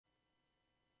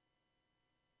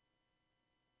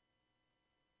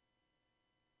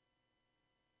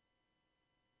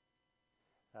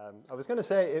I was going to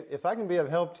say, if I can be of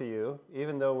help to you,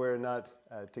 even though we're not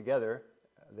together,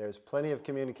 there's plenty of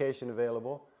communication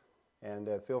available, and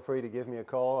feel free to give me a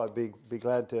call. I'd be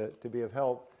glad to be of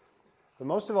help. But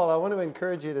most of all, I want to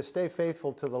encourage you to stay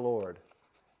faithful to the Lord.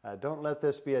 Don't let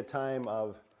this be a time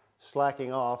of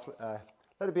slacking off.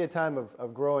 Let it be a time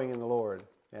of growing in the Lord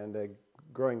and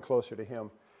growing closer to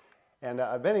Him. And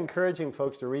I've been encouraging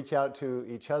folks to reach out to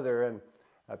each other, and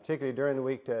particularly during the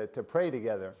week, to pray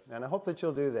together. And I hope that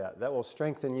you'll do that. That will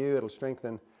strengthen you. It'll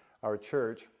strengthen our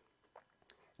church.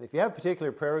 And if you have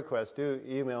particular prayer requests, do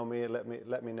email me and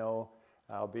let me know.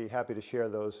 I'll be happy to share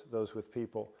those with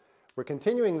people. We're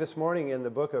continuing this morning in the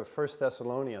book of 1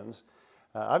 Thessalonians.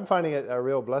 I'm finding it a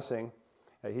real blessing.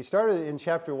 He started in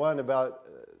chapter 1 about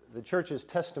the church's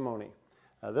testimony.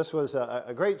 This was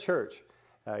a great church.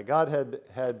 God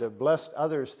had blessed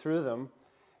others through them.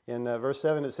 In verse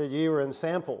 7 it said, "Ye were in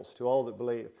samples to all that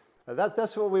believe."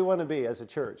 That's what we want to be as a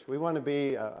church. We want to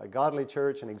be a godly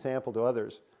church, an example to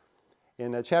others.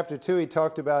 In chapter 2 he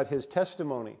talked about his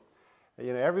testimony.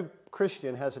 You know, every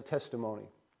Christian has a testimony.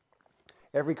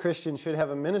 Every Christian should have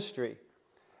a ministry.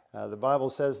 The Bible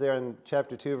says there in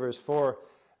chapter 2 verse 4,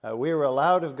 we were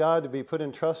allowed of God to be put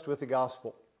in trust with the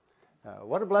gospel.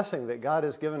 What a blessing that God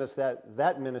has given us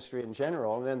that ministry in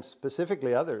general, and then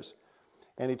specifically others.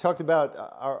 And he talked about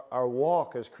our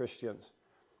walk as Christians.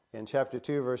 In chapter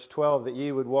 2, verse 12, that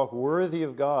ye would walk worthy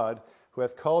of God, who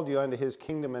hath called you unto His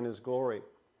kingdom and His glory.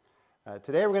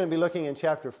 Today we're going to be looking in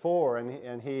chapter 4,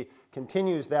 and he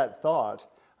continues that thought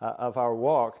of our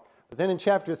walk. But then in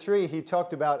chapter 3, he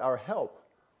talked about our help.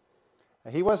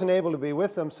 He wasn't able to be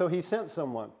with them, so he sent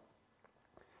someone.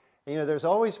 You know, there's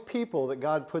always people that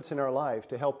God puts in our life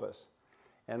to help us.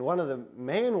 And one of the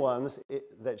main ones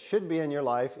that should be in your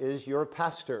life is your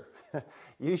pastor.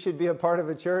 You should be a part of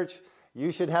a church.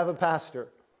 You should have a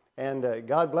pastor. And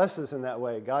God blesses in that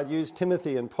way. God used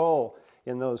Timothy and Paul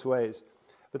in those ways.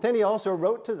 But then he also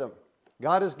wrote to them.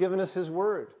 God has given us His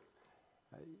Word.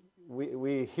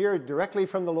 We hear directly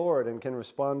from the Lord and can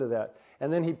respond to that.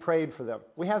 And then he prayed for them.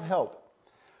 We have help.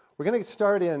 We're going to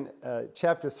start in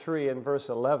chapter 3 and verse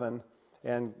 11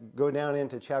 and go down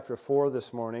into chapter 4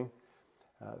 this morning.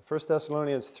 1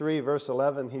 Thessalonians 3 verse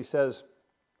 11, he says,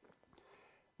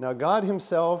 "Now God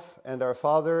Himself and our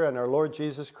Father and our Lord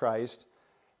Jesus Christ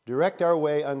direct our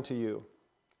way unto you.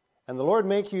 And the Lord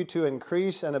make you to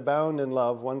increase and abound in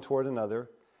love one toward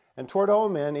another, and toward all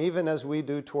men, even as we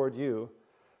do toward you,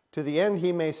 to the end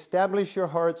He may stablish your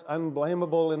hearts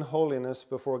unblameable in holiness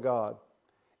before God,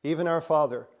 even our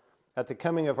Father, at the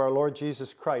coming of our Lord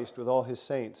Jesus Christ with all His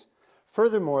saints.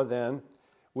 Furthermore then,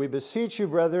 we beseech you,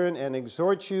 brethren, and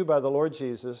exhort you by the Lord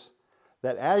Jesus,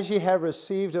 that as ye have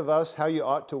received of us how you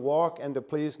ought to walk and to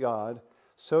please God,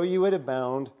 so you would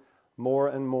abound more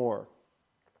and more."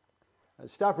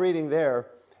 Stop reading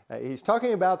there. He's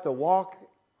talking about the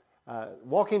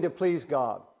walking to please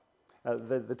God.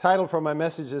 The title for my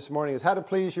message this morning is How to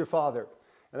Please Your Father.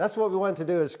 And that's what we want to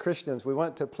do as Christians. We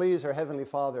want to please our Heavenly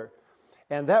Father.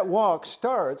 And that walk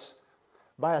starts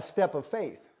by a step of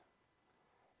faith.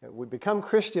 We become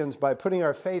Christians by putting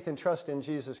our faith and trust in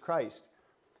Jesus Christ.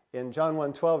 In John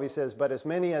 1:12 he says, "But as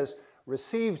many as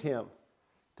received Him,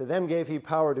 to them gave He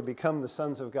power to become the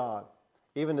sons of God,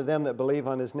 even to them that believe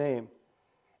on His name."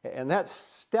 And that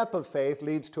step of faith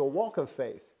leads to a walk of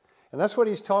faith. And that's what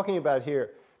he's talking about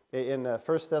here in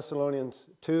 1 Thessalonians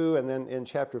 2 and then in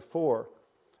chapter 4.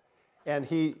 And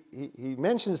he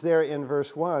mentions there in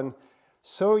verse 1,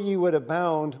 "So ye would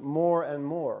abound more and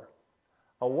more."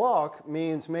 A walk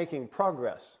means making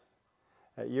progress.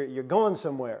 You're going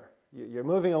somewhere. You're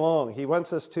moving along. He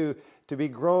wants us to be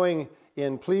growing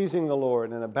in pleasing the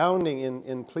Lord and abounding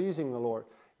in pleasing the Lord.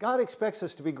 God expects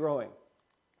us to be growing.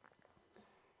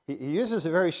 He uses a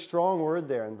very strong word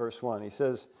there in verse 1. He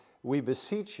says, "We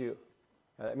beseech you."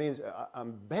 That means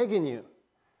I'm begging you.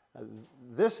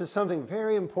 This is something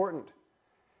very important.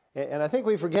 And I think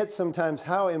we forget sometimes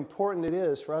how important it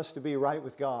is for us to be right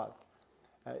with God.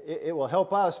 It will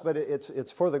help us, but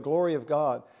it's for the glory of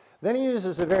God. Then he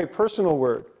uses a very personal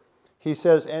word. He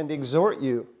says, "and exhort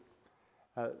you."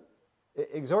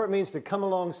 Exhort means to come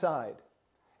alongside.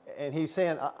 And he's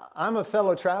saying, I'm a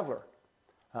fellow traveler.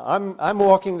 I'm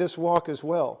walking this walk as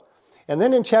well. And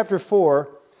then in chapter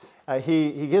 4,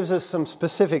 he gives us some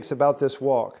specifics about this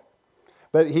walk.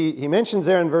 But he mentions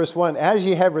there in verse 1, "As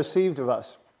ye have received of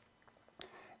us,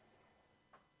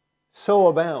 so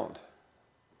abound."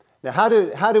 Now, how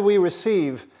do we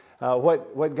receive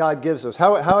what God gives us?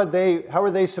 How are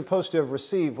they supposed to have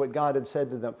received what God had said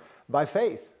to them? By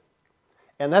faith.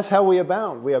 And that's how we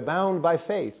abound. We abound by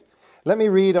faith. Let me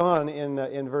read on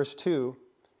in verse 2.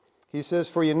 He says,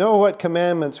 "For you know what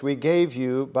commandments we gave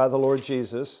you by the Lord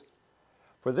Jesus.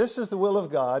 For this is the will of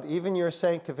God, even your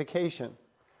sanctification,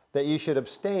 that ye should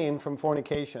abstain from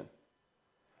fornication.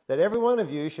 That every one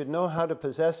of you should know how to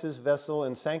possess his vessel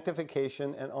in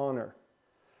sanctification and honor,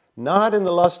 not in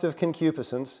the lust of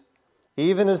concupiscence,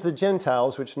 even as the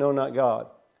Gentiles which know not God.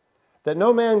 That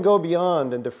no man go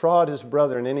beyond and defraud his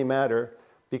brother in any matter,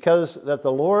 because that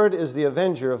the Lord is the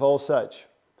avenger of all such,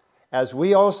 as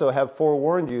we also have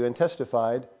forewarned you and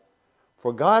testified.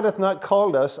 For God hath not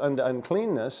called us unto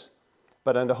uncleanness,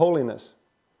 but unto holiness.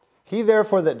 He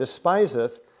therefore that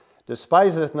despiseth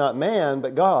not man,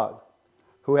 but God,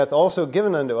 who hath also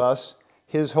given unto us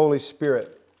his Holy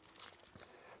Spirit."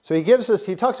 So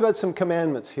he talks about some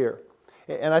commandments here.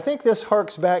 And I think this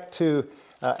harks back to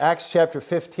Acts chapter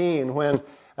 15, when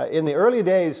in the early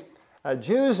days,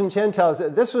 Jews and Gentiles,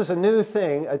 this was a new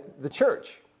thing, the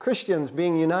church, Christians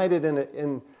being united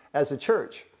as a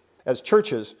church, as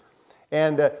churches.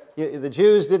 And the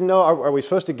Jews didn't know, are we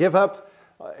supposed to give up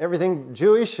everything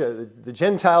Jewish? The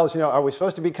Gentiles, are we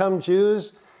supposed to become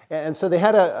Jews? And so they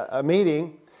had a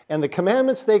meeting, and the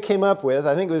commandments they came up with,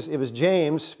 I think it was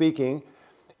James speaking,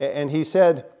 and he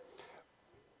said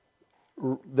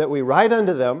that we write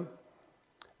unto them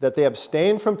that they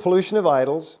abstain from pollution of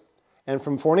idols, and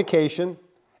from fornication,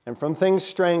 and from things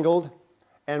strangled,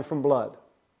 and from blood.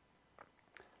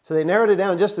 So they narrowed it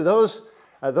down just to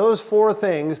those four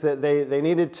things that they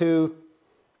needed to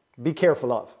be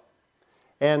careful of.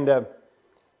 And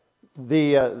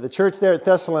the church there at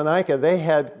Thessalonica, they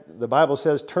had, the Bible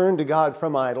says, turned to God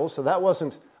from idols, so that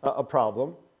wasn't a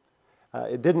problem.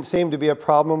 It didn't seem to be a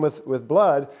problem with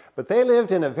blood, but they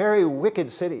lived in a very wicked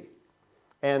city.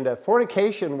 And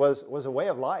fornication was a way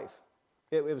of life.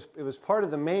 It was part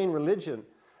of the main religion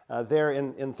there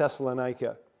in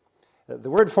Thessalonica. The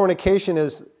word fornication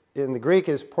in the Greek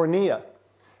is porneia.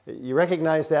 You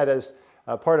recognize that as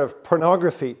part of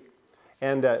pornography.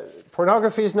 And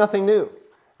pornography is nothing new.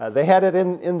 They had it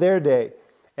in their day.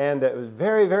 And it was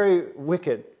very, very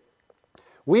wicked.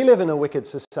 We live in a wicked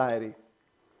society.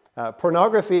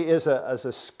 Pornography is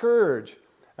a scourge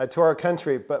to our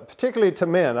country, but particularly to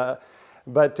men.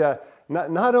 But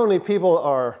not only people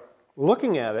are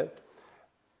looking at it,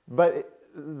 but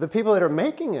the people that are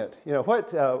making it.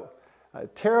 What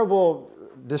terrible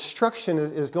destruction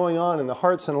is going on in the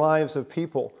hearts and lives of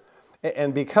people.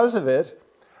 And because of it,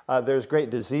 there's great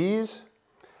disease.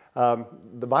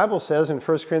 The Bible says in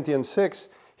 1 Corinthians 6,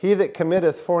 "He that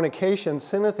committeth fornication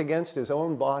sinneth against his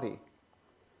own body."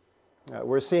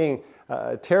 We're seeing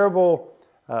terrible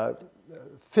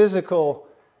physical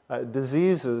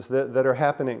diseases that are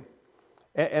happening.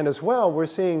 And as well, we're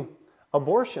seeing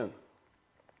abortion.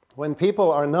 When people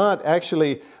are not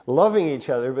actually loving each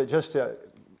other, but just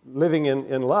living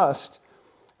in lust,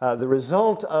 the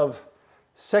result of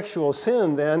sexual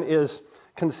sin then is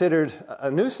considered a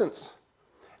nuisance.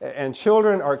 And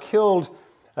children are killed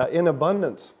in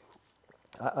abundance.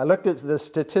 I looked at the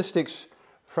statistics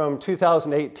from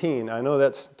 2018. I know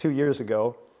that's 2 years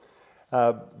ago.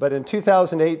 But in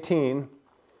 2018,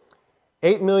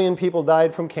 8 million people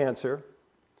died from cancer.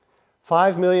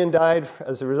 5 million died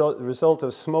as a result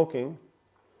of smoking.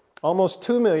 Almost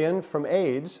 2 million from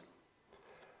AIDS.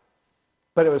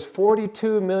 But it was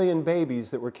 42 million babies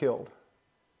that were killed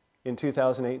in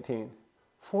 2018.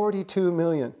 42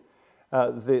 million.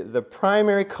 The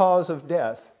primary cause of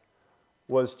death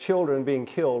was children being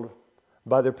killed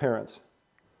by their parents.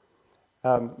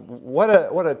 What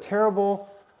a terrible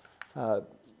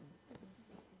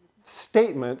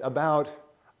statement about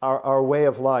our way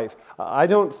of life. I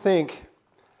don't think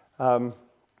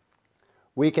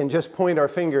we can just point our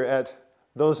finger at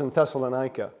those in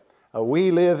Thessalonica.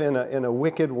 We live in a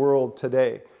wicked world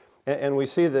today, and we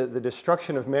see the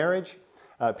destruction of marriage.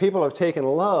 People have taken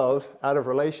love out of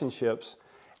relationships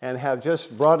and have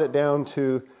just brought it down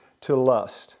to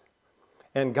lust.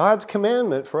 And God's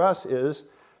commandment for us is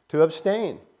to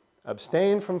abstain.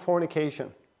 Abstain from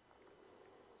fornication.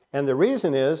 And the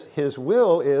reason is, His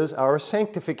will is our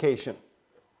sanctification.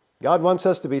 God wants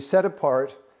us to be set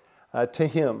apart to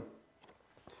Him.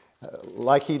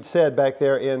 Like He'd said back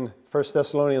there in 1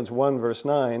 Thessalonians 1 verse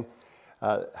 9,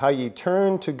 how ye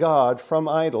turn to God from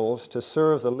idols to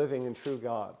serve the living and true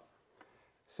God.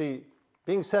 See,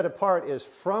 being set apart is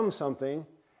from something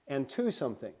and to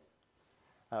something.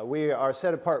 We are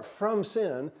set apart from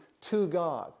sin to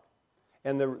God.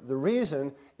 And the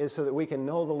reason is so that we can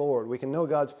know the Lord. We can know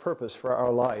God's purpose for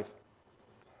our life.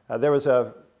 There was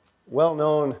a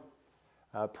well-known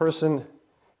person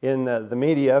in the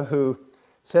media who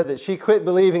said that she quit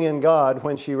believing in God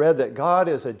when she read that God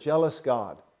is a jealous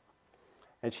God.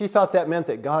 And she thought that meant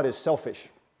that God is selfish.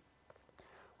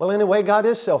 Well, in a way, God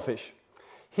is selfish.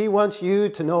 He wants you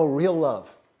to know real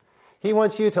love. He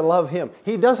wants you to love Him.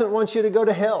 He doesn't want you to go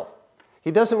to hell. He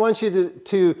doesn't want you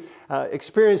to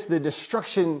experience the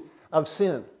destruction of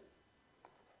sin.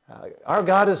 Our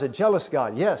God is a jealous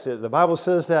God. Yes, the Bible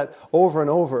says that over and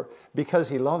over because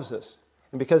He loves us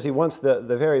and because He wants the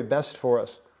very best for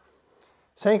us.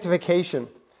 Sanctification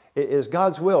is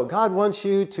God's will. God wants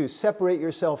you to separate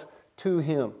yourself to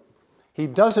Him. He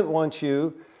doesn't want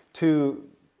you to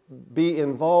be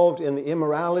involved in the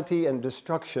immorality and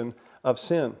destruction of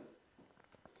sin.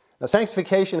 Now,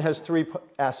 sanctification has three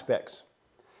aspects.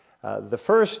 The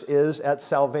first is at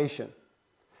salvation.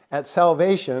 At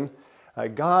salvation,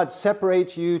 God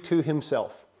separates you to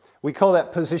Himself. We call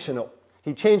that positional.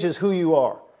 He changes who you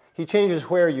are. He changes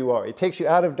where you are. He takes you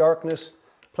out of darkness,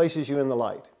 places you in the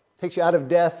light. Takes you out of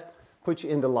death, puts you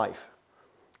into life.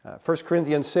 1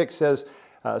 Corinthians 6 says,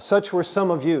 such were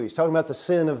some of you. He's talking about the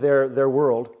sin of their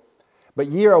world. But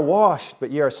ye are washed,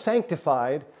 but ye are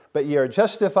sanctified, but ye are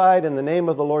justified in the name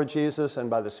of the Lord Jesus and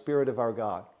by the Spirit of our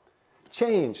God.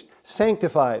 Changed,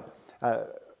 sanctified.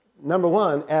 Number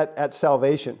one, at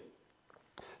salvation.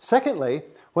 Secondly,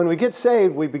 when we get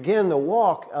saved, we begin the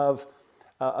walk of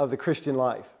the Christian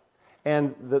life.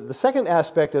 And the second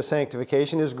aspect of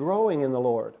sanctification is growing in the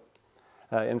Lord.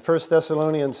 In 1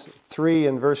 Thessalonians 3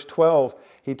 and verse 12,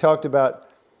 he talked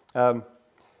about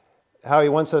how he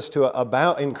wants us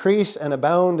to increase and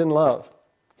abound in love.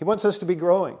 He wants us to be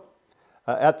growing.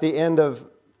 At the end of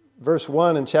verse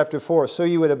 1 in chapter 4, so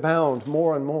you would abound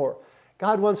more and more.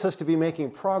 God wants us to be making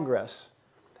progress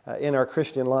in our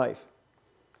Christian life.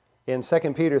 In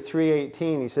 2 Peter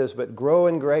 3:18, he says, but grow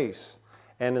in grace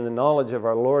and in the knowledge of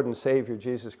our Lord and Savior,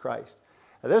 Jesus Christ.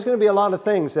 Now, there's going to be a lot of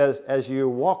things as you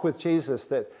walk with Jesus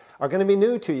that are going to be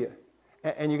new to you,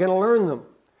 and you're going to learn them,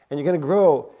 and you're going to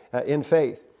grow in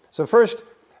faith. So first,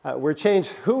 we're changed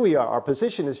who we are. Our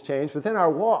position has changed, but then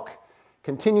our walk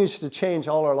continues to change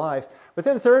all our life. But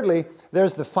then thirdly,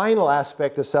 there's the final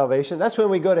aspect of salvation. That's when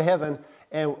we go to heaven,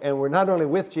 and we're not only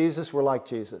with Jesus, we're like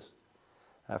Jesus.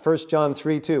 1 John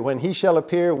 3:2, when He shall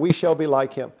appear, we shall be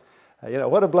like Him.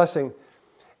 What a blessing.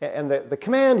 And the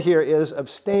command here is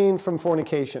abstain from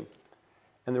fornication.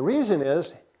 And the reason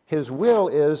is, His will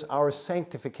is our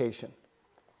sanctification.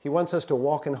 He wants us to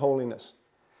walk in holiness.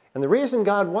 And the reason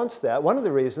God wants that, one of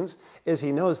the reasons, is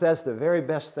He knows that's the very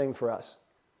best thing for us.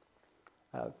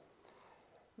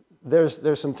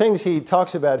 There's some things He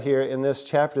talks about here in this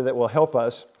chapter that will help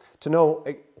us to know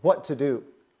what to do.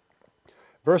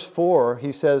 Verse 4,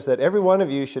 he says that every one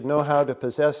of you should know how to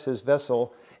possess his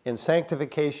vessel in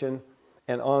sanctification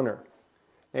and honor.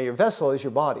 Now, your vessel is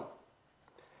your body.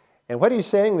 And what he's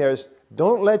saying there is,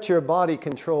 don't let your body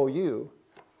control you.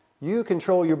 You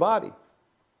control your body.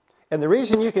 And the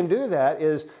reason you can do that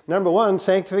is, number one,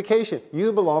 sanctification.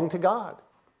 You belong to God.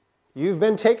 You've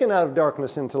been taken out of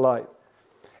darkness into light.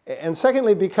 And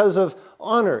secondly, because of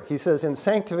honor. He says in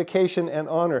sanctification and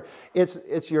honor,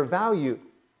 it's your value.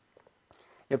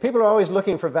 People are always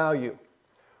looking for value.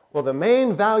 Well, the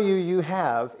main value you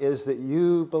have is that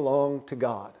you belong to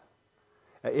God.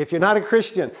 If you're not a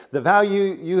Christian, the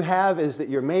value you have is that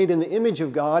you're made in the image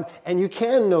of God and you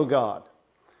can know God.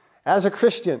 As a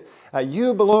Christian,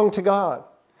 you belong to God,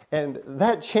 and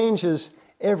that changes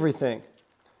everything.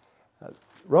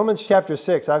 Romans chapter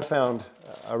 6, I've found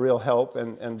a real help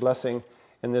and blessing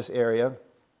in this area.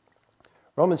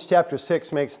 Romans chapter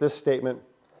 6 makes this statement.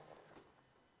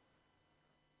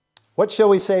 What shall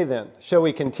we say then? Shall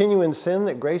we continue in sin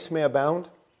that grace may abound?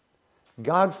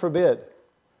 God forbid.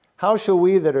 How shall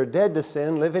we that are dead to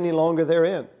sin live any longer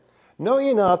therein? Know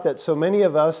ye not that so many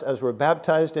of us as were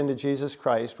baptized into Jesus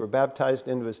Christ were baptized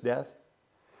into His death?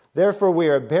 Therefore we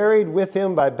are buried with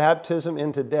Him by baptism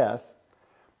into death,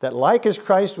 that like as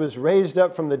Christ was raised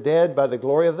up from the dead by the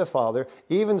glory of the Father,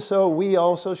 even so we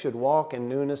also should walk in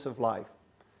newness of life.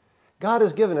 God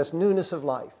has given us newness of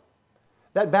life.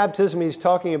 That baptism he's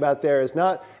talking about there is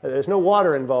not, there's no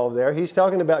water involved there. He's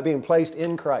talking about being placed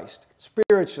in Christ.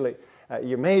 Spiritually,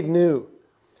 you're made new.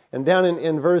 And down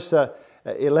in verse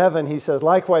 11, he says,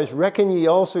 likewise, reckon ye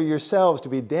also yourselves to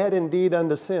be dead indeed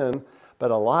unto sin,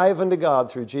 but alive unto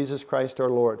God through Jesus Christ our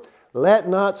Lord. Let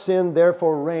not sin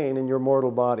therefore reign in your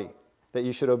mortal body, that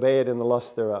ye should obey it in the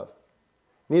lust thereof.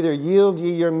 Neither yield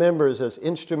ye your members as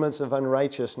instruments of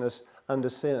unrighteousness unto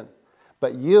sin,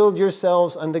 but yield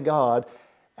yourselves unto God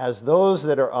as those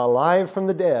that are alive from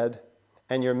the dead,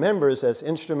 and your members as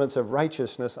instruments of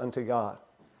righteousness unto God.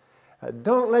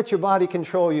 Don't let your body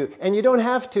control you, and you don't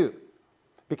have to,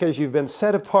 because you've been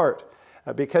set apart,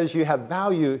 because you have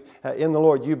value in the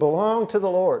Lord. You belong to the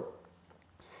Lord.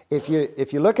 If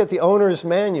you look at the owner's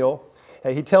manual,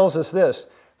 he tells us this,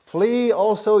 Flee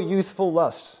also youthful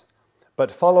lusts,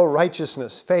 but follow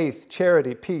righteousness, faith,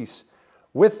 charity, peace,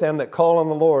 with them that call on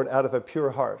the Lord out of a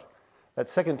pure heart.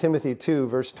 That's 2 Timothy 2,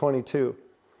 verse 22.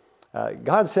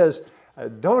 God says,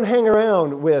 don't hang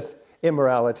around with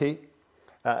immorality.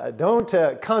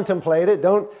 Don't contemplate it.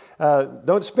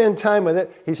 Don't spend time with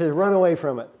it. He says, run away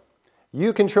from it.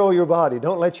 You control your body.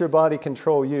 Don't let your body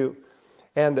control you.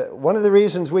 And one of the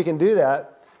reasons we can do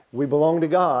that, we belong to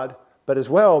God, but as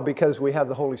well because we have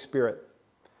the Holy Spirit.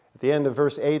 At the end of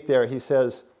verse 8 there, he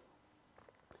says,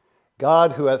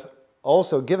 God who hath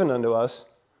also given unto us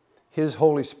his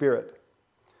Holy Spirit.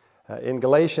 In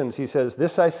Galatians, he says,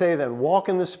 this I say then, walk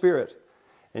in the Spirit,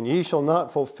 and ye shall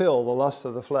not fulfill the lusts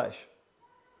of the flesh.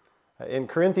 In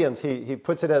Corinthians, he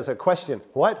puts it as a question.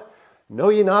 What? Know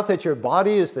ye not that your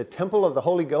body is the temple of the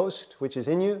Holy Ghost, which is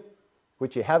in you,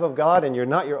 which ye have of God, and you're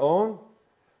not your own?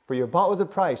 For you're bought with a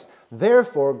price.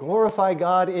 Therefore, glorify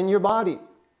God in your body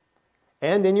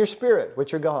and in your spirit,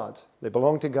 which are God's. They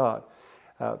belong to God.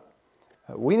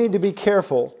 We need to be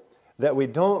careful that we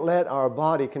don't let our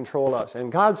body control us.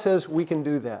 And God says we can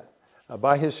do that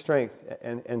by His strength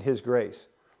and His grace.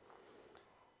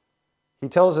 He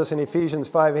tells us in Ephesians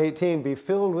 5:18, be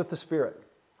filled with the Spirit.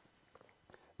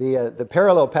 The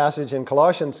parallel passage in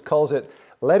Colossians calls it,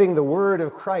 letting the word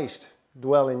of Christ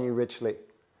dwell in you richly.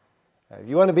 If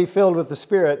you want to be filled with the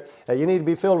Spirit, you need to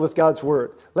be filled with God's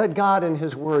Word. Let God and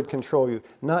His Word control you,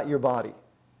 not your body.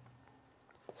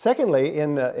 Secondly,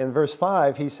 in verse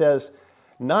 5, he says,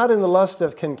 not in the lust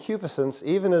of concupiscence,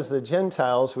 even as the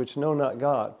Gentiles which know not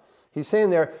God. He's saying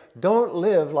there, don't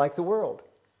live like the world.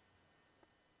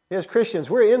 As Christians,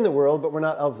 we're in the world, but we're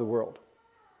not of the world.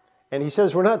 And he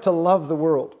says we're not to love the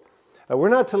world. We're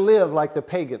not to live like the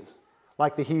pagans,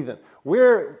 like the heathen.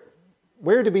 We're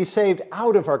to be saved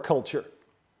out of our culture.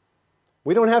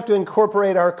 We don't have to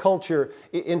incorporate our culture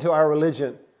into our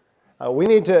religion. We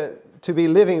need to be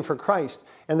living for Christ.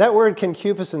 And that word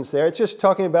concupiscence there, it's just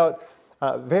talking about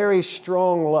very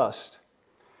strong lust.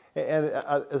 And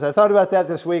as I thought about that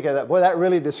this week, I thought, boy, that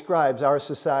really describes our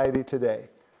society today.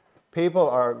 People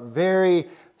are very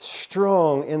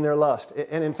strong in their lust.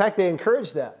 And in fact, they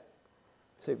encourage that.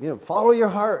 Say, follow your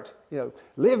heart.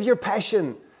 Live your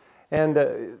passion. And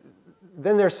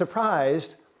then they're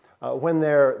surprised when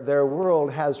their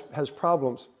world has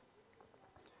problems.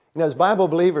 As Bible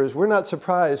believers, we're not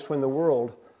surprised when the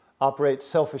world operates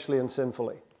selfishly and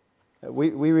sinfully.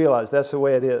 We realize that's the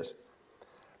way it is.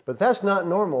 But that's not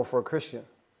normal for a Christian.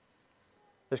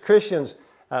 As Christians,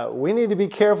 we need to be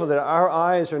careful that our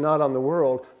eyes are not on the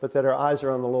world, but that our eyes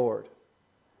are on the Lord.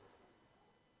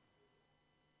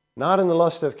 Not in the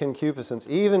lust of concupiscence,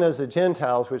 even as the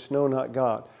Gentiles which know not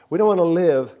God. We don't want to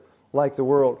live like the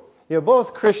world.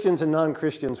 Both Christians and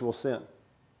non-Christians will sin.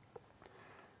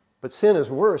 But sin is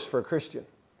worse for a Christian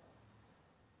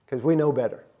because we know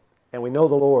better and we know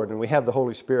the Lord and we have the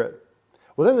Holy Spirit.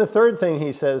 Well, then the third thing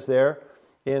he says there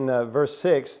in verse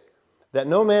 6, that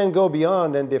no man go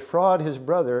beyond and defraud his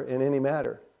brother in any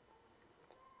matter.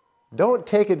 Don't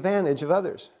take advantage of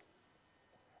others.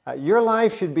 Your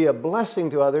life should be a blessing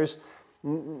to others,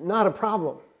 not a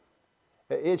problem.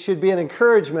 It should be an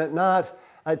encouragement, not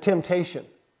a temptation.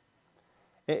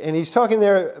 And he's talking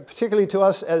there particularly to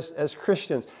us as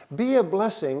Christians. Be a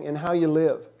blessing in how you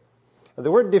live.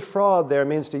 The word defraud there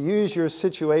means to use your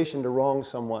situation to wrong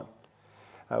someone.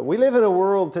 We live in a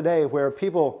world today where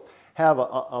people have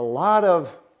a lot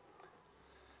of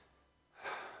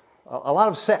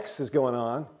sex is going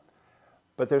on,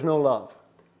 but there's no love.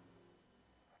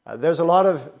 There's a lot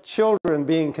of children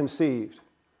being conceived,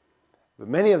 but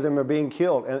many of them are being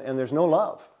killed, and there's no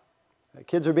love.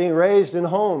 Kids are being raised in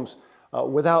homes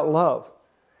without love.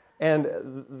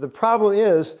 And the problem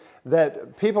is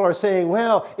that people are saying,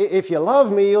 well, if you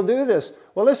love me, you'll do this.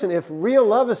 Well, listen, if real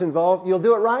love is involved, you'll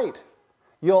do it right.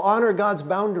 You'll honor God's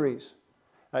boundaries.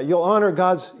 You'll honor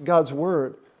God's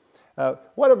word.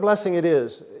 What a blessing it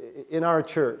is in our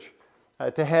church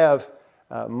to have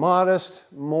modest,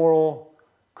 moral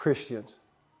Christians.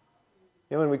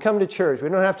 When we come to church, we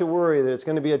don't have to worry that it's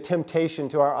going to be a temptation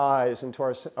to our eyes and to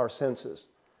our senses.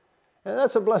 And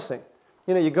that's a blessing.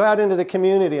 You go out into the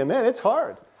community and, man, it's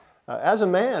hard. As a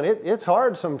man, it's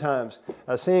hard sometimes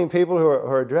seeing people who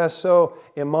are dressed so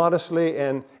immodestly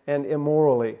and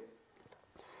immorally.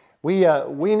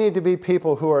 We need to be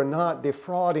people who are not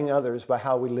defrauding others by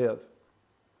how we live.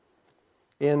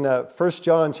 In 1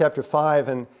 John chapter 5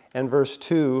 and verse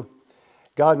 2,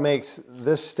 God makes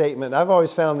this statement. I've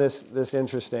always found this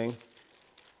interesting.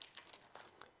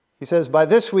 He says, by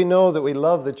this we know that we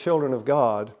love the children of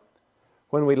God,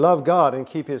 when we love God and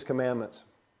keep His commandments.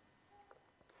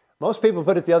 Most people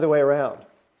put it the other way around.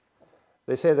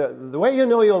 They say that the way you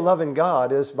know you're loving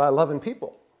God is by loving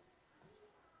people.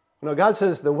 You know, God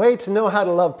says the way to know how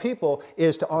to love people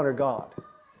is to honor God.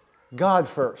 God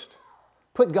first.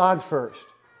 Put God first.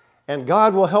 And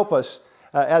God will help us.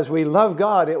 As we love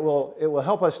God, it will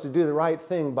help us to do the right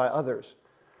thing by others.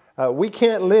 We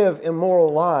can't live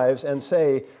immoral lives and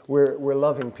say we're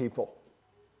loving people.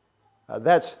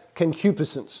 That's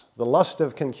concupiscence, the lust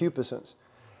of concupiscence.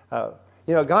 You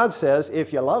know, God says,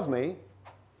 if you love me,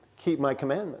 keep my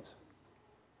commandments.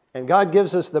 And God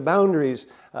gives us the boundaries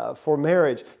for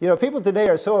marriage. You know, people today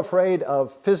are so afraid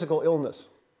of physical illness.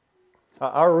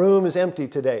 Our room is empty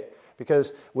today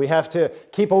because we have to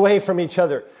keep away from each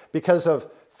other because of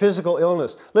physical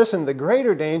illness. Listen, the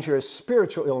greater danger is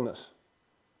spiritual illness.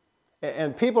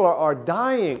 And people are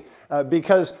dying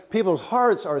because people's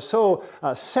hearts are so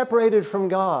separated from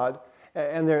God,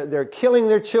 and they're killing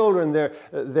their children,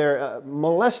 they're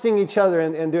molesting each other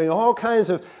and doing all kinds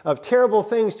of terrible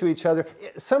things to each other,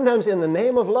 sometimes in the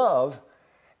name of love,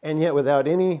 and yet without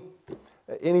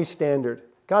any standard.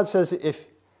 God says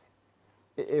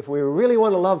if we really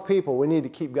want to love people, we need to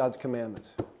keep God's commandments.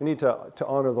 We need to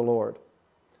honor the Lord.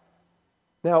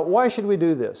 Now, why should we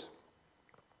do this?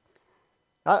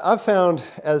 I've found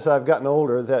as I've gotten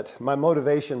older that my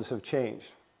motivations have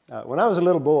changed. When I was a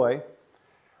little boy,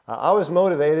 I was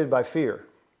motivated by fear.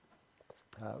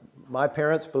 My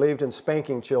parents believed in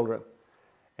spanking children,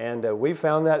 and we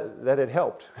found that it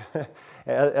helped.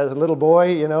 As a little boy,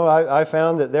 you know, I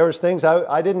found that there was things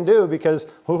I didn't do because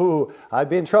I'd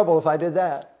be in trouble if I did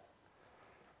that.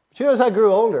 But you know, as I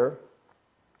grew older,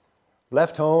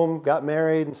 left home, got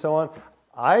married, and so on,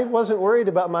 I wasn't worried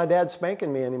about my dad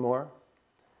spanking me anymore.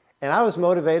 And I was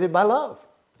motivated by love.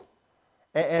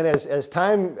 And as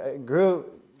time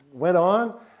went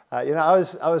on, you know,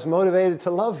 I was motivated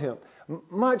to love him.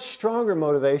 Much stronger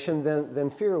motivation than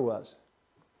fear was.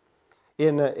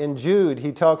 In Jude,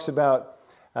 he talks about,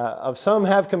 of some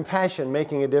have compassion,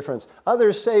 making a difference.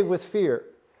 Others save with fear,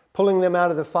 pulling them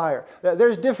out of the fire.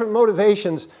 There's different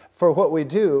motivations for what we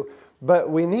do,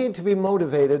 but we need to be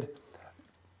motivated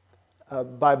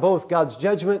by both God's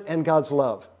judgment and God's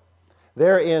love.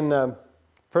 There in 1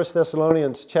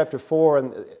 Thessalonians chapter 4,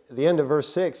 and the end of verse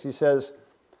 6, he says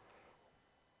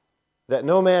that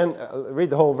no man, read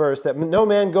the whole verse, that no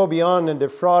man go beyond and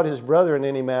defraud his brother in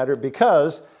any matter,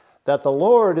 because that the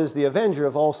Lord is the avenger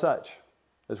of all such,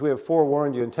 as we have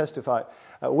forewarned you and testified.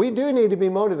 We do need to be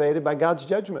motivated by God's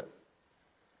judgment.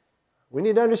 We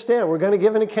need to understand we're going to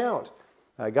give an account.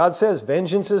 God says,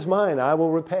 vengeance is mine, I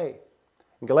will repay.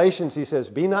 In Galatians, he says,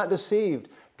 be not deceived.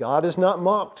 God is not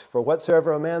mocked, for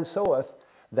whatsoever a man soweth,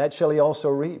 that shall he also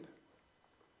reap.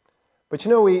 But you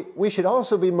know, we should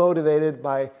also be motivated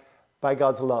by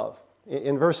God's love.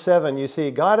 In verse 7, you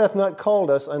see, God hath not called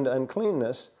us unto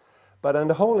uncleanness, but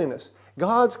unto holiness.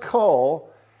 God's call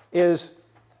is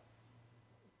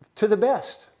to the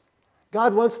best.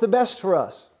 God wants the best for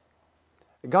us.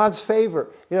 God's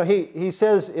favor. You know, he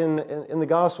says in the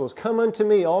Gospels, come unto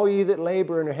me, all ye that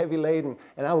labor and are heavy laden,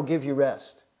 and I will give you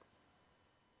rest.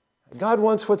 God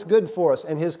wants what's good for us,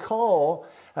 and His call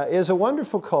is a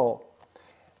wonderful call.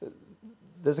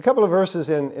 There's a couple of verses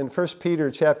in 1 Peter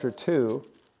chapter 2.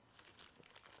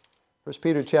 1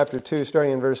 Peter chapter 2,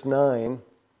 starting in verse 9.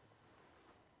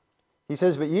 He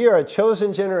says, but ye are a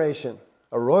chosen generation,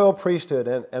 a royal priesthood,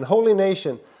 and holy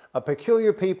nation, a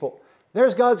peculiar people.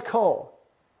 There's God's call.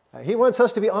 He wants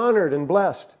us to be honored and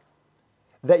blessed,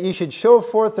 that ye should show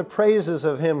forth the praises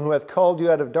of Him who hath called you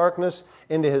out of darkness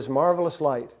into His marvelous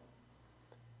light.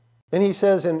 Then he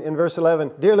says in verse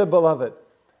 11, dearly beloved,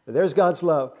 there's God's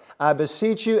love. I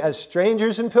beseech you as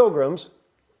strangers and pilgrims,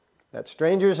 that's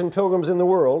strangers and pilgrims in the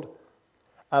world,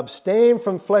 abstain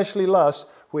from fleshly lusts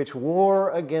which war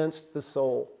against the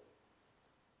soul.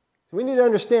 We need to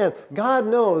understand, God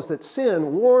knows that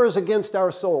sin wars against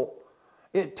our soul.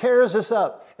 It tears us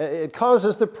up. It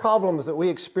causes the problems that we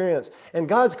experience. And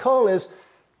God's call is,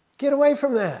 get away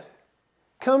from that.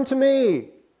 Come to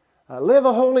me. Live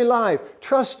a holy life.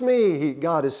 Trust me,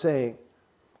 God is saying.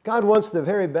 God wants the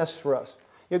very best for us.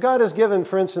 You know, God has given,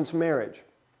 for instance, marriage.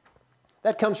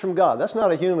 That comes from God. That's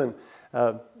not a human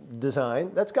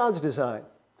design. That's God's design.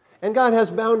 And God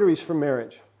has boundaries for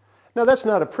marriage. Now, that's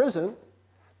not a prison.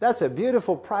 That's a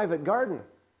beautiful private garden.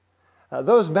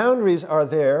 Those boundaries are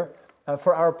there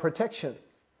for our protection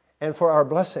and for our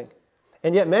blessing.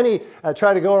 And yet many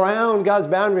try to go around God's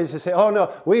boundaries and say, oh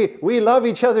no, we love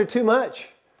each other too much.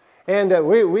 And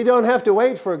we don't have to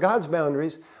wait for God's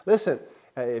boundaries. Listen,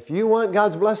 if you want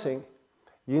God's blessing,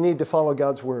 you need to follow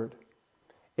God's word.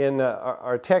 In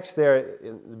our text there,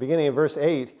 in the beginning of verse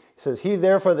 8, it says, he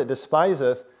therefore that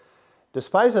despiseth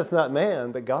not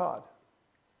man, but God.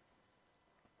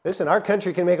 Listen, our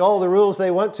country can make all the rules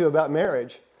they want to about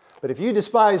marriage, but if you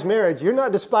despise marriage, you're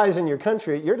not despising your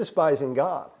country, you're despising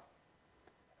God.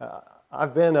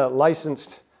 I've been a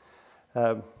licensed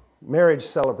marriage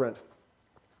celebrant.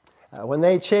 When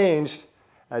they changed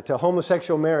to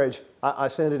homosexual marriage, I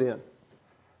sent it in.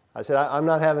 I said, I'm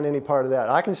not having any part of that.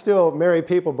 I can still marry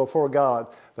people before God,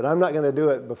 but I'm not going to do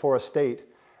it before a state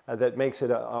that makes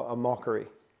it a mockery.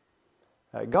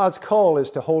 God's call is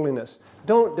to holiness.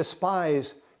 Don't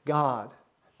despise God.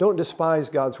 Don't despise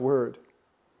God's word.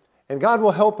 And God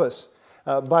will help us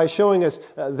by showing us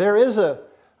there is a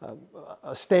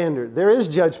standard, there is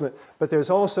judgment, but there's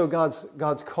also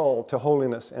God's call to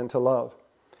holiness and to love.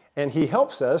 And He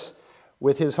helps us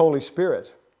with His Holy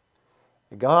Spirit.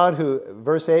 God who,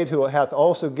 verse 8, who hath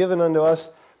also given unto us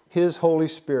His Holy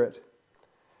Spirit.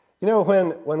 You know,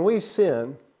 when we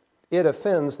sin, it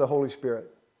offends the Holy Spirit.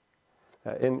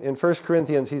 In 1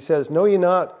 Corinthians, he says, know ye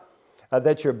not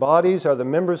that your bodies are the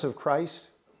members of Christ?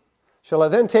 Shall I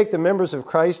then take the members of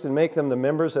Christ and make them the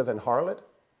members of an harlot?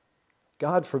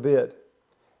 God forbid.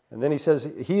 And then he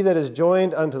says, he that is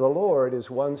joined unto the Lord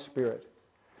is one spirit.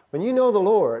 When you know the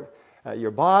Lord,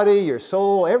 your body, your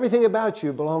soul, everything about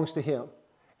you belongs to Him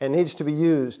and needs to be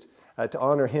used to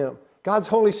honor Him. God's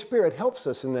Holy Spirit helps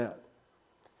us in that.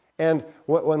 And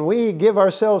when we give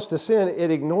ourselves to sin, it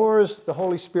ignores the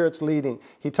Holy Spirit's leading.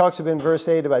 He talks about in verse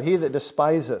 8 about he that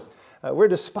despiseth. We're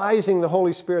despising the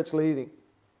Holy Spirit's leading.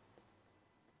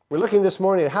 We're looking this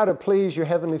morning at how to please your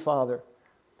Heavenly Father.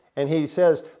 And he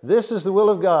says, this is the will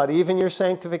of God, even your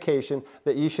sanctification,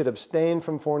 that ye should abstain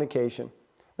from fornication.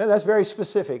 Man, that's very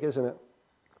specific, isn't it?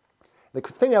 The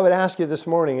thing I would ask you this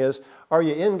morning is, are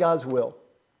you in God's will?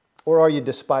 Or are you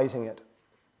despising it?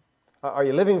 Are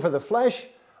you living for the flesh?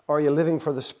 Or are you living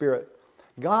for the Spirit?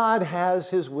 God has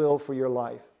His will for your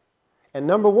life. And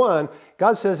number one,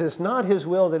 God says it's not His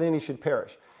will that any should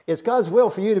perish. It's God's will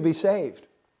for you to be saved.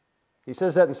 He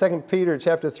says that in 2 Peter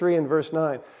chapter 3 and verse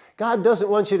 9. God doesn't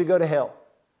want you to go to hell.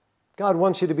 God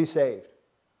wants you to be saved.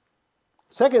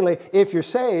 Secondly, if you're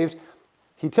saved,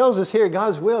 He tells us here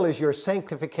God's will is your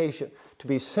sanctification, to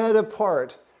be set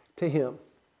apart to Him.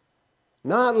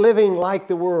 Not living like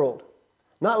the world,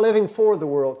 not living for the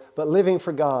world, but living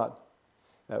for God.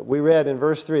 We read in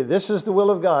verse 3, this is the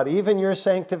will of God, even your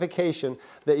sanctification,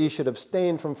 that ye should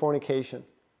abstain from fornication.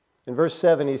 In verse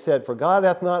 7 he said, for God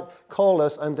hath not called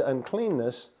us unto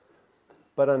uncleanness,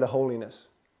 but unto holiness.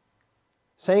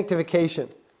 Sanctification,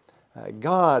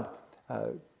 God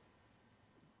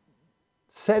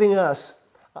setting us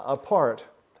apart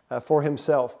for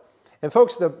Himself. And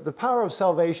folks, the power of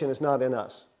salvation is not in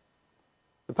us.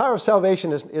 The power of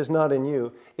salvation is not in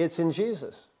you, it's in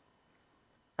Jesus.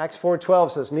 Acts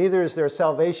 4:12 says, neither is there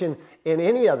salvation in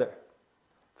any other,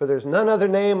 for there's none other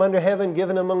name under heaven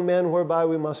given among men whereby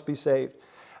we must be saved.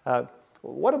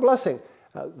 What a blessing.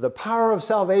 The power of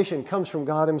salvation comes from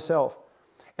God Himself.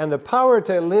 And the power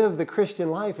to live the Christian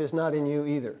life is not in you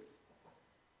either.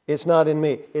 It's not in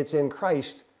me. It's in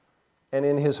Christ and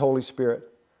in His Holy Spirit.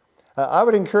 I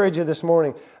would encourage you this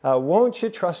morning, won't you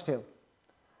trust Him?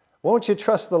 Won't you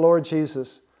trust the Lord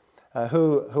Jesus,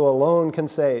 who alone can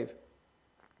save?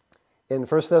 In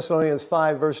 1 Thessalonians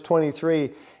 5, verse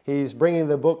 23, he's bringing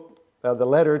the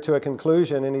letter to a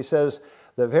conclusion, and he says,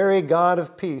 the very God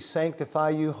of peace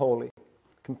sanctify you wholly,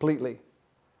 completely.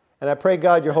 And I pray,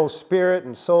 God, your whole spirit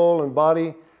and soul and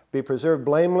body be preserved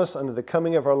blameless unto the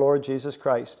coming of our Lord Jesus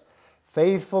Christ.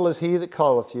 Faithful is He that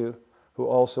calleth you, who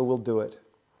also will do it.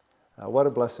 What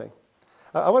a blessing.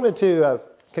 I wanted to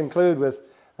conclude with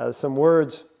some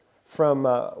words from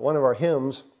one of our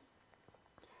hymns.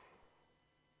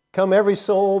 Come every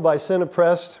soul by sin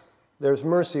oppressed, there's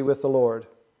mercy with the Lord,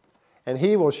 and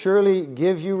He will surely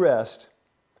give you rest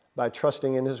by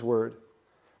trusting in His word.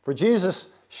 For Jesus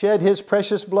shed His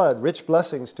precious blood, rich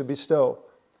blessings to bestow.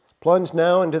 Plunge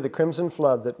now into the crimson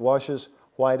flood that washes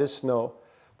white as snow.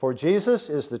 For Jesus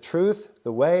is the truth,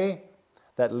 the way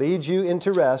that leads you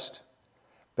into rest.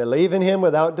 Believe in Him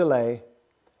without delay,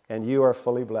 and you are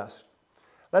fully blessed.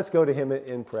 Let's go to Him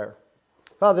in prayer.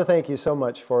 Father, thank you so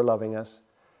much for loving us.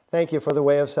 Thank you for the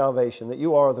way of salvation, that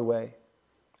you are the way.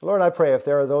 Lord, I pray if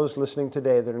there are those listening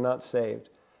today that are not saved,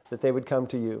 that they would come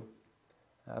to you.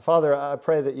 Father, I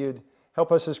pray that you'd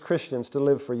help us as Christians to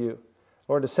live for you.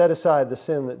 Lord, to set aside the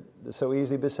sin that so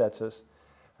easily besets us.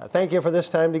 Thank you for this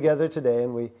time together today,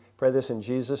 and we pray this in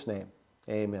Jesus' name.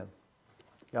 Amen.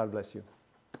 God bless you.